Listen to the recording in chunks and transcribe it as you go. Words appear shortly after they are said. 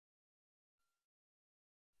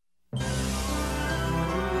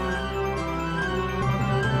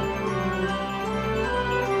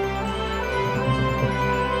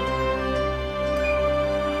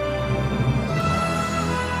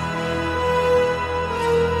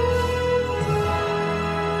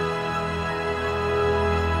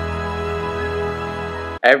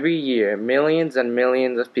Every year, millions and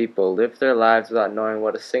millions of people live their lives without knowing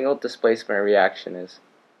what a single displacement reaction is.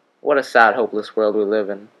 What a sad, hopeless world we live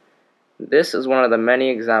in. This is one of the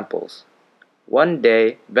many examples. One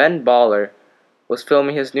day, Ben Baller was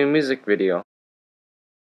filming his new music video.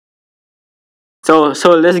 So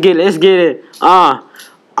let's get it. I'm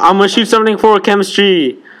gonna shoot something for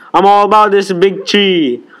chemistry. I'm all about this big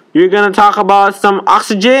tree. You're gonna talk about some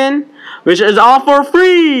oxygen, which is all for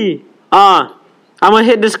free. I'm gonna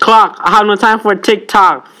hit this clock. I have no time for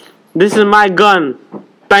TikTok. This is my gun.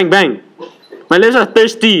 Bang bang. My lips are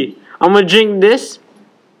thirsty. I'm gonna drink this,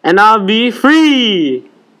 and I'll be free.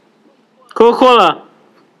 Coca-Cola.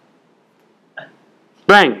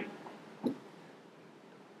 Bang.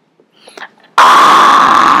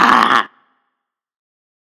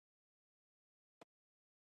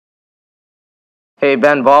 Hey,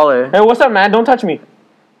 Ben Baller. Hey, what's up, man? Don't touch me.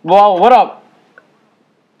 Well, what up?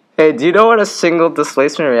 Hey, do you know what a single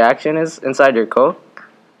displacement reaction is inside your Coke?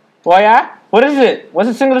 Why, yeah? What is it? What's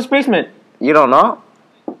a single displacement? You don't know?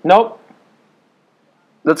 Nope.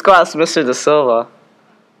 Let's go ask Mr. De Silva.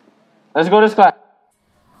 Let's go to this class.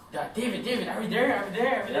 Yeah, David, are we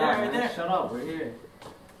there? Shut up, we're here.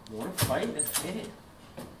 You want to fight? Let's get it.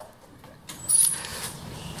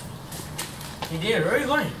 Hey, David, where are you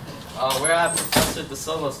going? We're at Professor De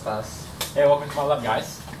Silva's class. Hey, welcome to my lab,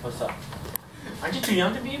 guys. What's up? Aren't you too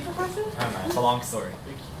young to be a professor? I don't know, it's a long story.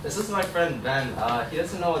 This is my friend Ben. He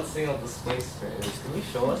doesn't know what single displacement is. Can you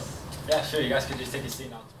show us? Yeah, sure, you guys can just take a seat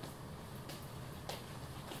now.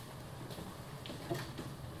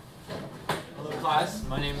 Hello class,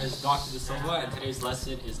 my name is Dr. De Silva and today's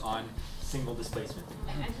lesson is on single displacement.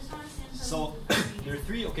 So, there are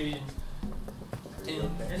three occasions in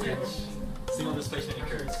which single displacement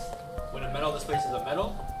occurs. When a metal displaces a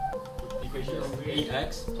metal, the equation is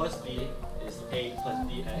AX plus B is A plus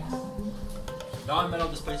BX. Non-metal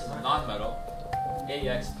displaces a non-metal,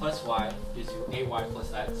 AX plus Y gives you AY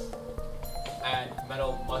plus X. And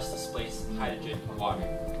metal must displace hydrogen and water.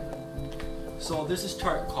 So there's this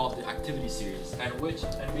chart called the activity series, and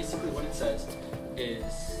basically what it says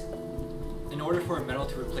is, in order for a metal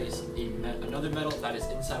to replace another metal that is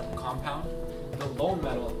inside of a compound, the lone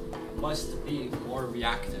metal must be more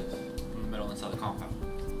reactive than the metal inside the compound.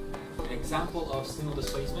 An example of single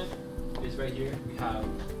displacement is right here. We have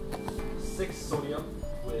 6 sodium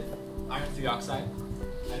with iron 3 oxide,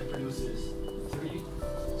 and it produces 3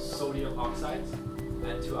 sodium oxides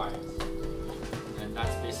and 2 ions. And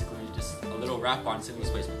that's basically just a little wrap on single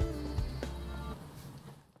displacement.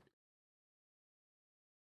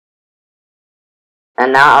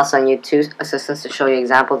 And now I'll send you 2 assistants to show you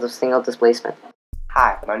examples of single displacement.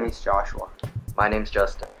 Hi, my name is Joshua. My name's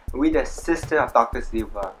Justin. We're the assistant of Dr.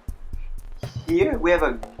 Silva. Here we have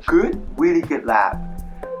a really good lab.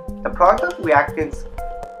 The product of reactants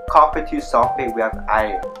copper 2 sulfate we have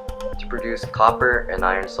iron. To produce copper and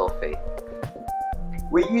iron sulfate.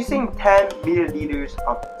 We're using 10 milliliters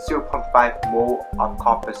of 0.5 mole of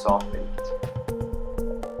copper sulfate.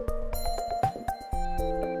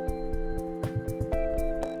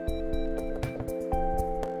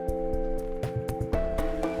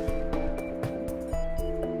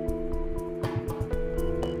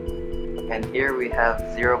 And here we have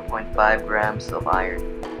 0.5 grams of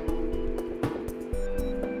iron.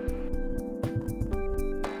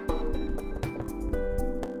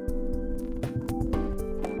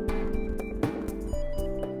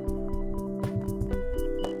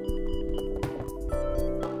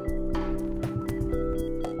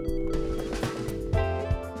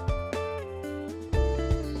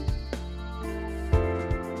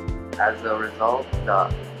 As a result,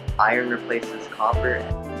 the iron replaces copper.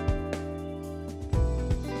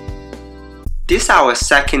 This is our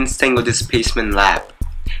second single displacement lab.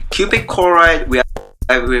 Cubic chloride reacts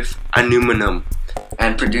with aluminum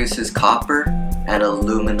And produces copper and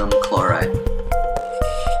aluminum chloride.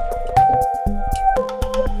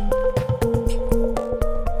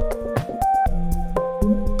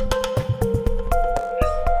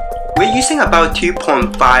 We're using about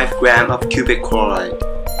 2.5 grams of cubic chloride.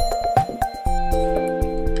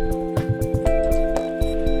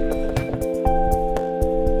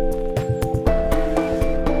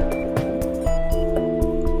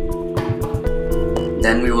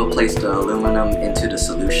 Then we will place the aluminum into the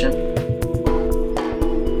solution.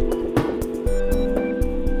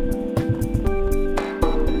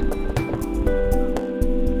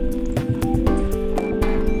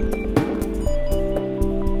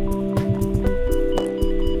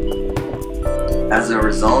 As a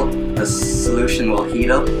result, the solution will heat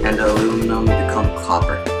up and the aluminum become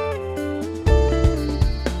copper.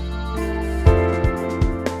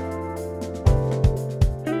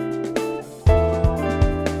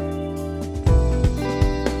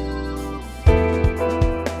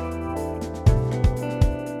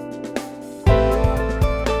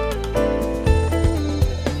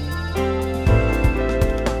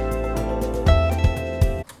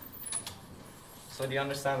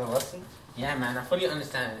 understand the lesson? Yeah, man, I fully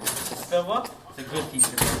understand it. Silva, it's a good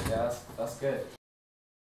teacher. Yeah, that's good.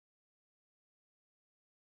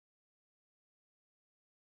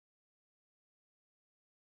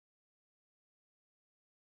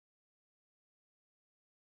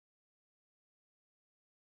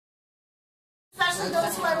 Especially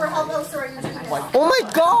those who ever help those who are usually there. Oh my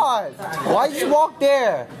god! Why you walk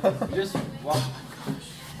there? Just walk.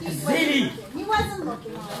 He wasn't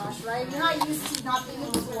looking at us, right? You're not used to not being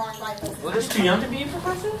able to walk by this. Well, just too young to be a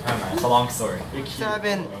professor? I don't know. It's a long story.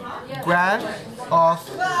 7 grams of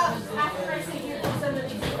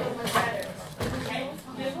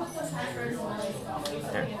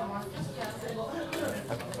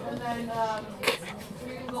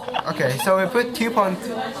Okay, so we put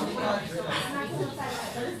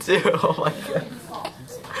 2.2. Oh my god.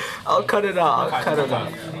 I'll cut it out. I'll cut it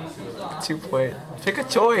out. 2 point. Pick a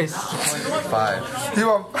choice. 5.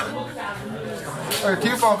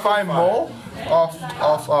 2.5 mole of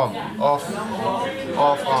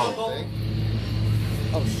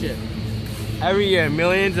Oh shit. Every year,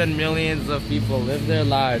 millions and millions of people live their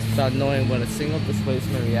lives without knowing what a single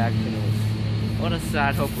displacement reaction is. What a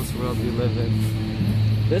sad, hopeless world we live in.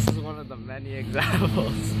 This is one of the many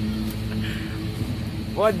examples.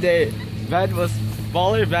 One day,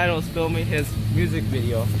 Baller Van was filming his music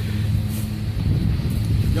video.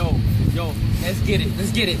 Yo, let's get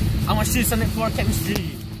it. I want to shoot something for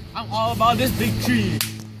chemistry. I'm all about this big tree.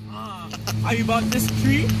 Are you about this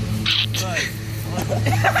tree?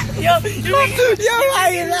 Yo, you're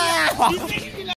right.